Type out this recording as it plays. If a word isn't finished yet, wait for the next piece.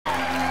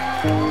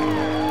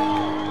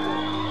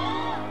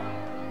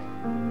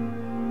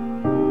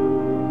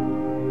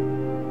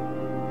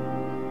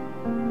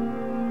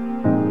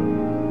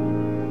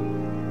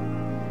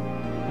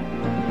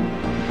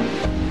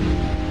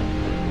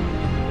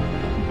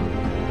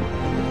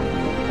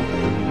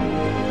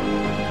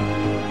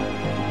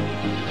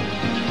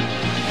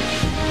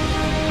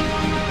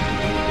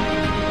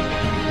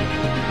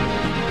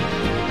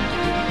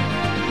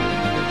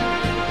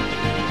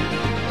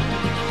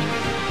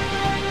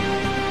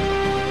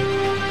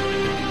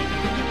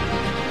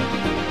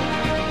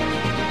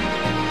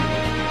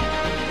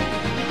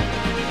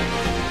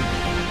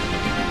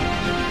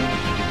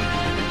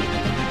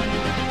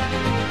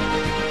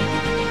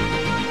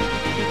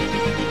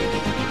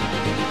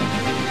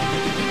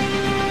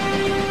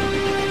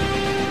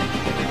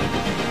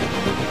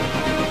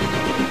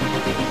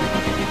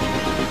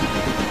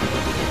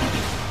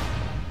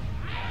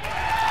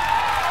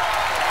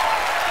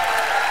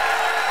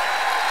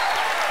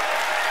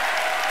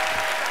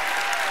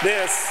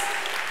This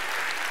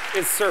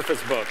is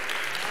Surface Book.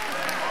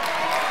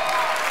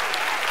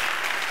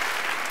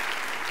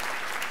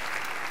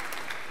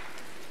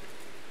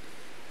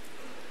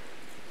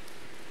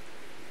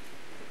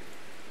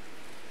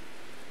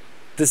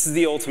 This is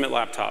the ultimate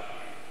laptop.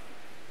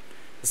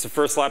 It's the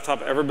first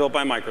laptop ever built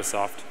by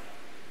Microsoft,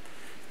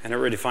 and it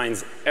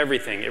redefines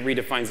everything. It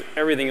redefines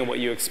everything in what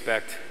you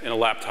expect in a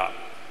laptop.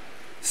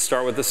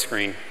 Start with the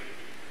screen.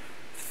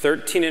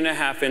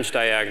 13.5-inch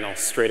diagonal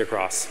straight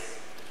across.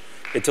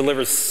 It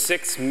delivers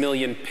 6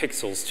 million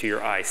pixels to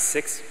your eye.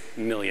 6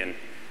 million.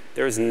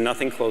 There is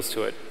nothing close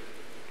to it.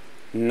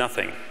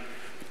 Nothing.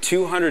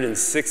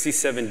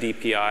 267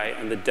 DPI,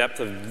 and the depth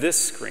of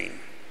this screen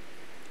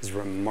is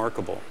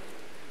remarkable.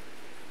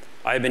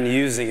 I've been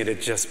using it. It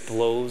just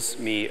blows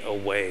me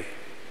away.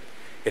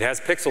 It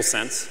has pixel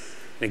sense,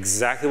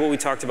 exactly what we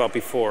talked about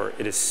before.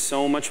 It is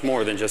so much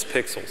more than just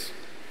pixels.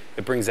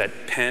 It brings that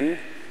pen,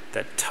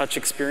 that touch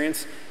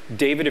experience.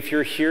 David, if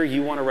you're here,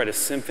 you want to write a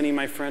symphony,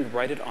 my friend,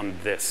 write it on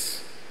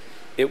this.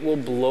 It will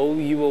blow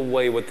you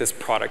away what this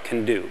product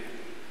can do.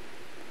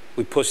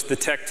 We pushed the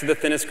tech to the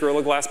thinnest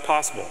Gorilla Glass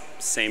possible,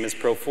 same as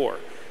Pro 4.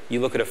 You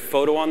look at a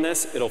photo on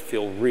this, it'll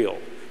feel real.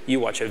 You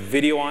watch a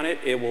video on it,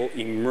 it will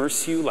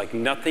immerse you like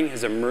nothing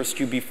has immersed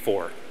you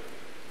before.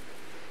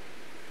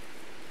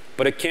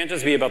 But it can't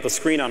just be about the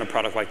screen on a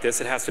product like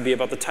this, it has to be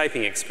about the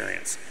typing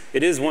experience.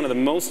 It is one of the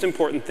most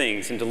important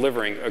things in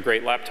delivering a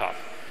great laptop.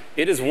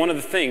 It is one of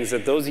the things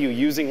that those of you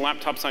using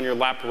laptops on your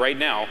lap right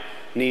now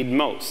need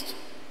most.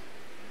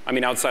 I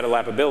mean, outside of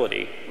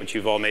lapability, which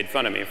you've all made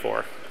fun of me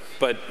for,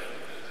 but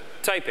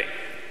typing.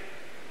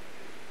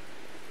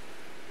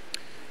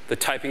 The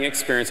typing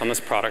experience on this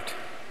product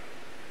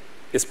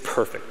is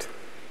perfect.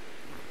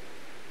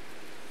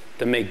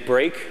 The make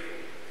break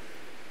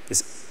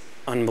is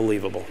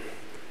unbelievable.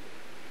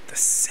 The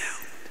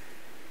sound,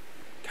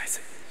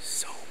 guys, it's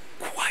so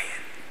quiet.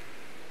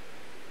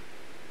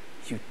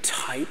 You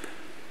type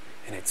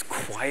and it's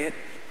quiet,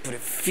 but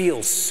it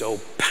feels so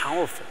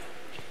powerful.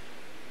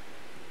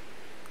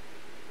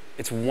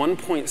 It's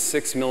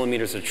 1.6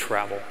 millimeters of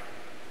travel.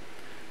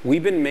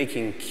 We've been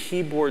making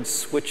keyboard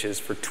switches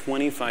for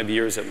 25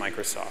 years at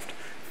Microsoft.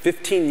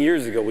 15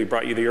 years ago, we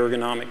brought you the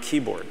ergonomic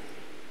keyboard.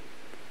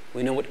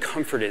 We know what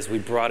comfort is. We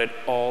brought it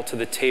all to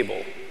the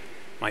table.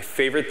 My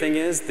favorite thing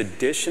is the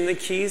dish and the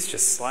keys,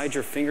 just slide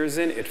your fingers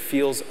in, it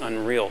feels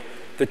unreal.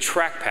 The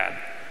trackpad,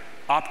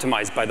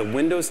 optimized by the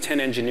Windows 10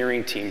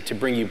 engineering team to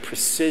bring you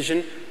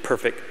precision,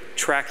 perfect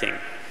tracking.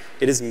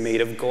 It is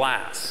made of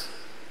glass.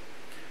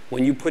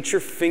 When you put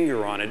your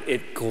finger on it,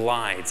 it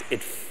glides.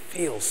 It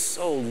feels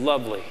so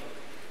lovely.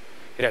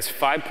 It has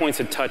 5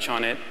 points of touch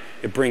on it.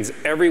 It brings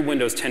every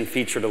Windows 10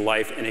 feature to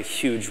life in a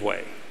huge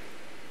way.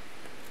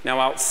 Now,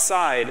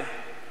 outside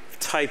of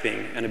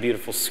typing and a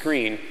beautiful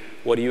screen,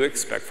 what do you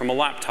expect from a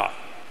laptop?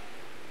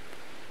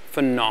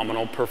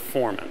 Phenomenal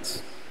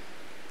performance.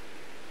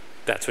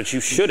 That's what you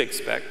should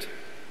expect.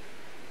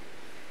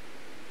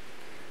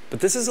 But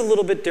this is a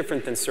little bit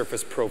different than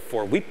Surface Pro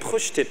 4. We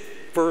pushed it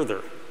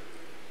further.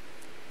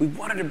 We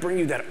wanted to bring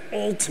you that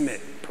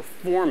ultimate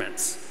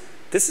performance.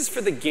 This is for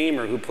the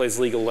gamer who plays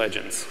League of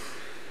Legends.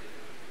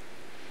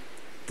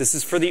 This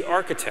is for the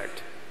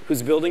architect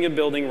who's building a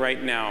building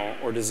right now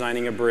or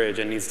designing a bridge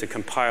and needs to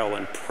compile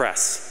and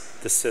press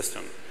the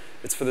system.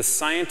 It's for the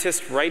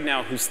scientist right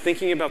now who's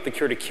thinking about the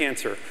cure to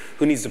cancer,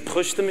 who needs to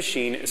push the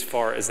machine as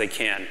far as they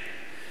can.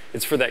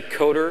 It's for that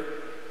coder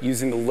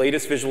using the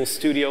latest Visual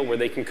Studio where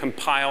they can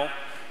compile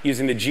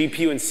using the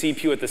GPU and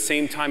CPU at the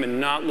same time and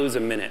not lose a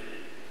minute.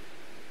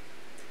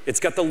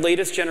 It's got the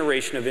latest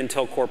generation of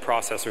Intel Core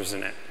processors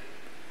in it.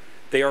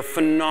 They are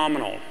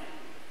phenomenal.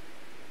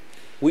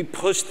 We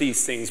push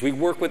these things. We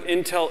work with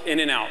Intel in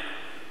and out.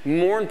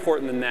 More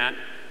important than that,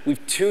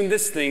 we've tuned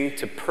this thing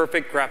to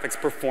perfect graphics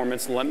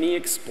performance. Let me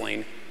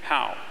explain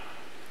how.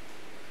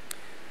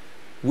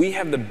 We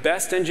have the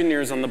best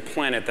engineers on the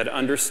planet that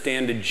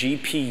understand a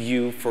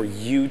GPU for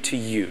you to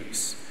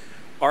use.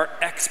 Our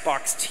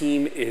Xbox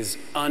team is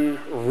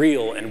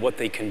unreal in what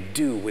they can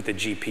do with a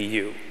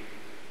GPU.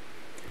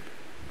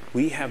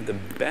 We have the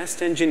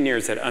best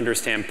engineers that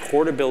understand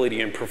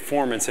portability and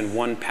performance in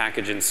one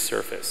package and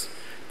surface.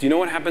 Do you know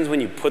what happens when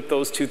you put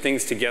those two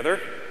things together?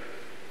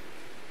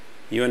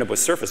 You end up with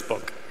Surface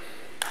Book.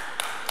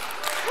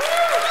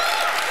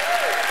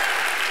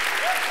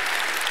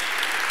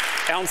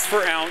 Ounce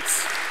for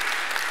ounce,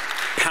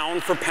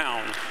 pound for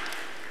pound,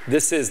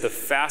 this is the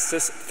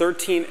fastest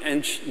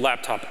 13-inch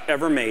laptop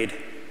ever made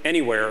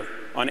anywhere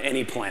on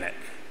any planet,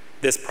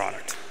 this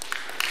product.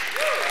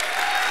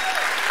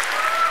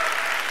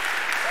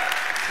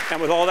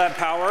 And with all that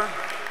power,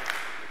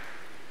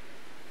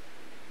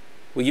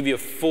 we give you a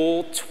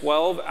full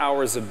 12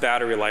 hours of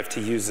battery life to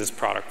use this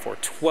product for.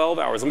 12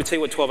 hours. Let me tell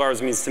you what 12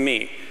 hours means to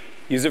me.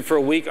 Use it for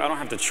a week, I don't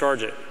have to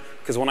charge it.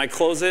 Because when I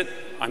close it,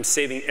 I'm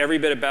saving every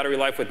bit of battery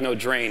life with no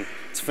drain.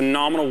 It's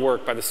phenomenal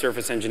work by the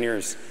Surface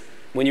engineers.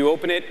 When you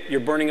open it, you're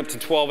burning up to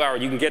 12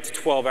 hours. You can get to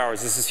 12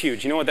 hours. This is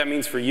huge. You know what that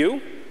means for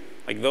you?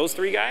 Like those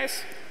three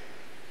guys?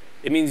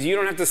 It means you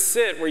don't have to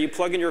sit where you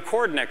plug in your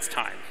cord next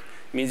time.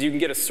 It means you can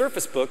get a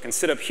Surface Book and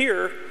sit up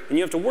here, and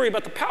you have to worry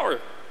about the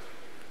power.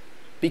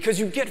 Because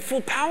you get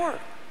full power.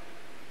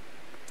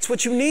 It's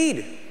what you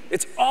need.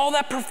 It's all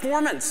that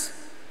performance.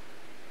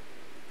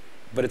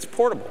 But it's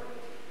portable.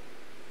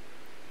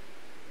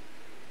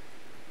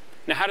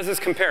 Now, how does this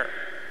compare?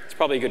 It's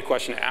probably a good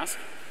question to ask.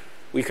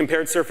 We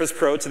compared Surface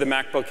Pro to the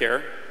MacBook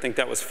Air. I think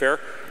that was fair.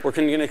 We're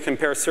going to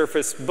compare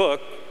Surface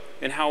Book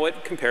and how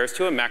it compares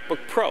to a MacBook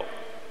Pro.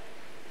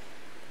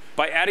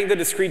 By adding the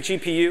discrete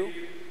GPU,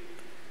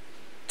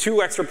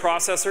 2 extra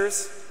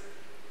processors,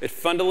 it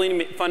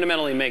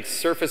fundamentally makes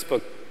Surface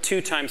Book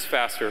 2 times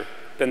faster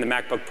than the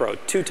MacBook Pro,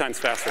 2 times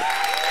faster.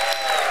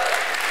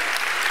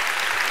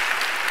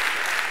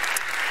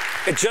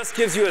 It just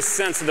gives you a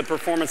sense of the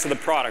performance of the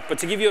product. But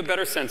to give you a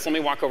better sense, let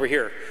me walk over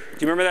here. Do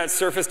you remember that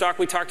Surface dock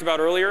we talked about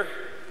earlier?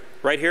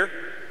 Right here?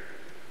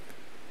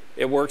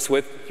 It works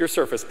with your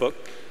Surface Book.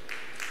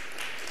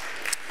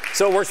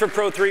 So it works for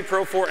Pro 3,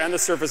 Pro 4, and the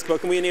Surface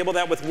Book. And we enable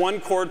that with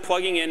one cord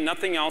plugging in,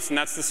 nothing else, and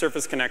that's the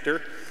Surface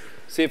connector.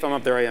 See if I'm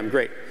up there. I am.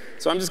 Great.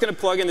 So I'm just going to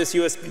plug in this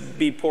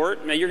USB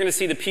port. Now you're going to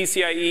see the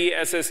PCIe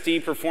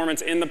SSD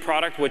performance in the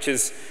product, which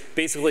is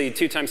basically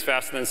 2 times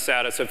faster than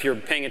SATA. So if you're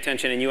paying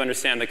attention and you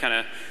understand the kind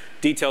of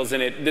details in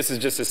it, this is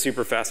just a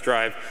super fast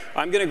drive.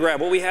 I'm going to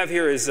grab, what we have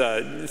here is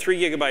 3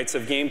 gigabytes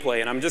of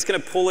gameplay, and I'm just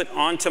going to pull it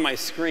onto my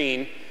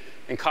screen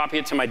and copy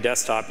it to my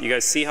desktop. You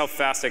guys see how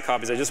fast it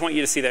copies. I just want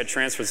you to see that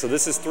transfer. So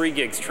this is 3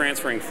 gigs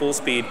transferring full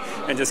speed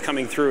and just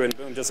coming through, and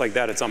boom, just like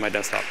that, it's on my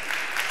desktop.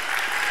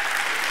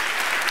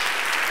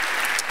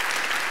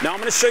 Now I'm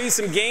going to show you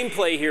some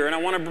gameplay here, and I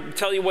want to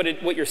tell you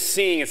what you're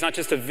seeing. It's not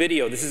just a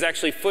video. This is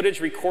actually footage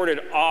recorded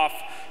off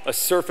a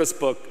Surface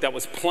Book that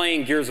was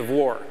playing Gears of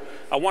War.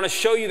 I want to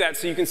show you that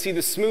so you can see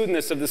the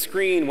smoothness of the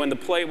screen when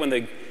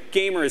the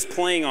gamer is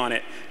playing on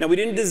it. Now, we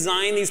didn't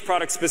design these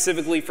products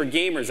specifically for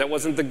gamers. That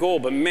wasn't the goal,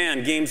 but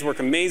man, games work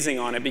amazing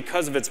on it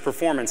because of its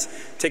performance.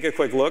 Take a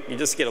quick look. You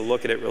just get a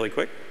look at it really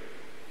quick.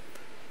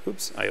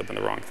 Oops, I opened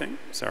the wrong thing.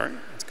 Sorry.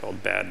 It's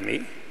called Bad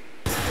Me.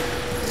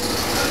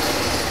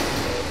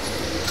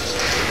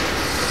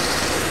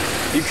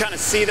 You kind of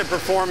see the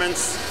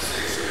performance,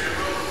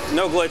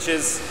 no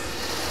glitches.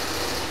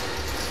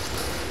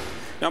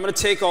 Now I'm going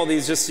to take all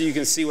these just so you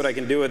can see what I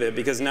can do with it,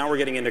 because now we're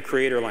getting into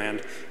creator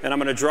land. And I'm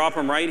going to drop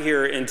them right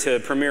here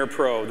into Premiere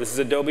Pro. This is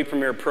Adobe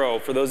Premiere Pro.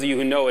 For those of you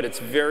who know it, it's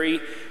a very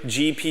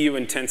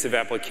GPU-intensive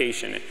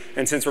application.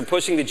 And since we're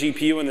pushing the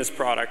GPU in this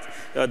product,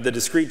 the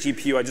discrete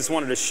GPU, I just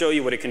wanted to show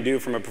you what it can do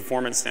from a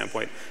performance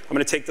standpoint. I'm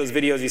going to take those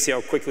videos. You see how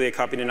quickly I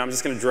copied it, and I'm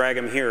just going to drag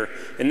them here.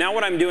 And now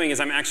what I'm doing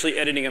is I'm actually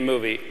editing a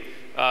movie.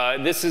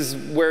 This is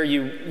where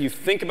you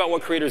think about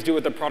what creators do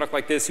with a product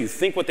like this. You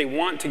think what they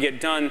want to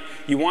get done.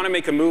 You want to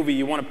make a movie.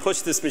 You want to push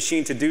this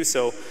machine to do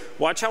so.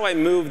 Watch how I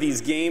move these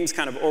games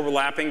kind of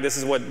overlapping. This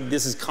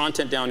is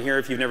content down here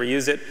if you've never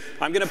used it.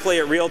 I'm going to play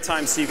it real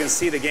time so you can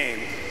see the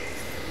game.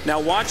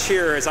 Now watch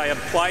here as I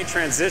apply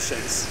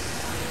transitions.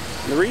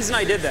 And the reason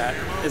I did that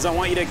is I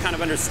want you to kind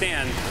of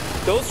understand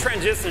those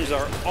transitions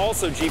are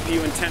also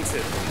GPU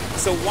intensive.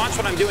 So watch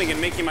what I'm doing and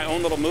making my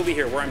own little movie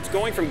here, where I'm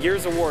going from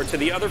Gears of War to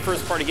the other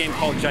first-party game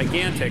called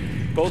Gigantic,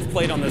 both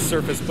played on the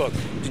Surface Book.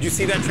 Did you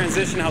see that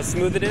transition, how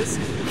smooth it is?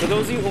 For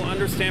those of you who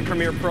understand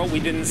Premiere Pro, we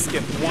didn't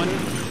skip one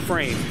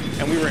frame,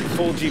 and we were in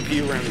full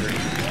GPU rendering.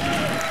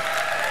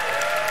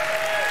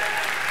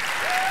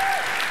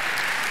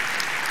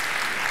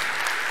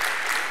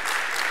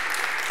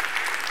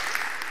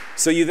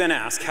 So you then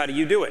ask, how do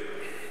you do it?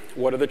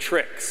 What are the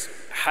tricks?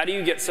 How do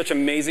you get such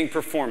amazing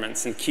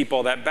performance and keep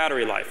all that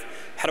battery life?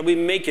 How do we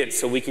make it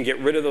so we can get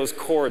rid of those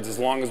cords as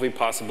long as we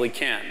possibly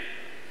can?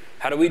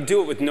 How do we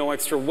do it with no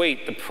extra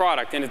weight? The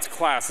product in its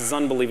class is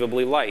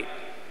unbelievably light.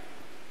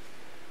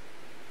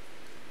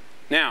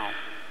 Now,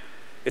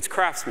 it's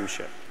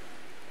craftsmanship.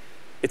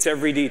 It's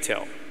every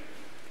detail.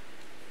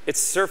 It's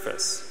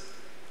Surface.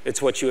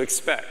 It's what you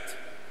expect.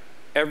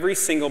 Every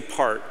single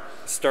part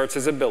starts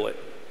as a billet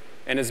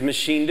and is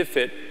machined to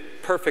fit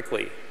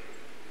perfectly,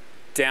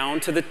 down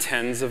to the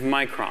tens of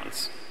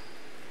microns.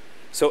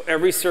 So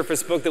every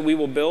Surface Book that we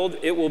will build,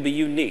 it will be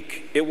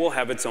unique. It will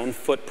have its own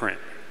footprint,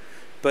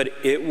 but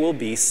it will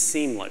be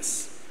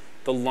seamless.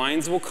 The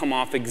lines will come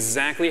off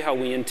exactly how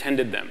we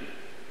intended them.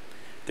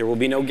 There will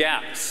be no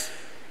gaps.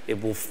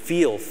 It will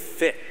feel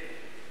fit.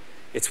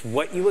 It's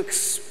what you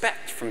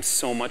expect from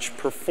so much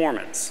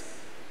performance.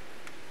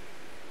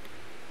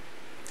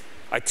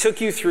 I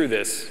took you through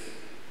this.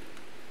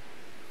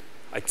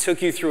 I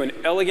took you through an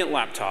elegant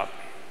laptop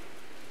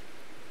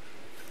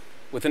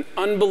with an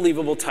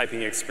unbelievable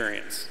typing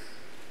experience,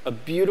 a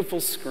beautiful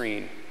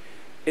screen.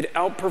 It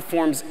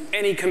outperforms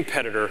any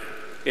competitor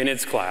in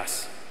its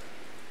class.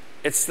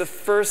 It's the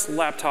first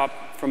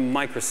laptop from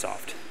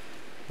Microsoft.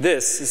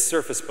 This is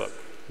Surface Book.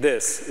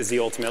 This is the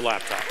ultimate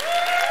laptop.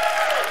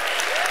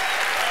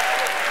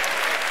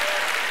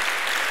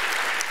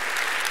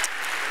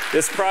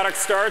 This product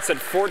starts at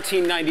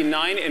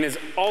 $14.99 and is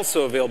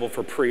also available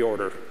for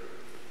pre-order.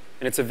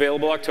 And it's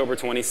available October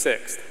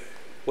 26th.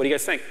 What do you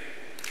guys think?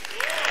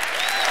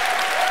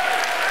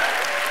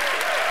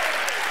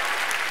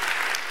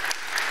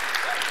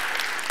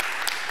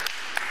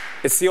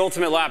 It's the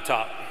ultimate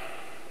laptop.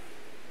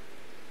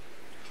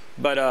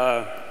 But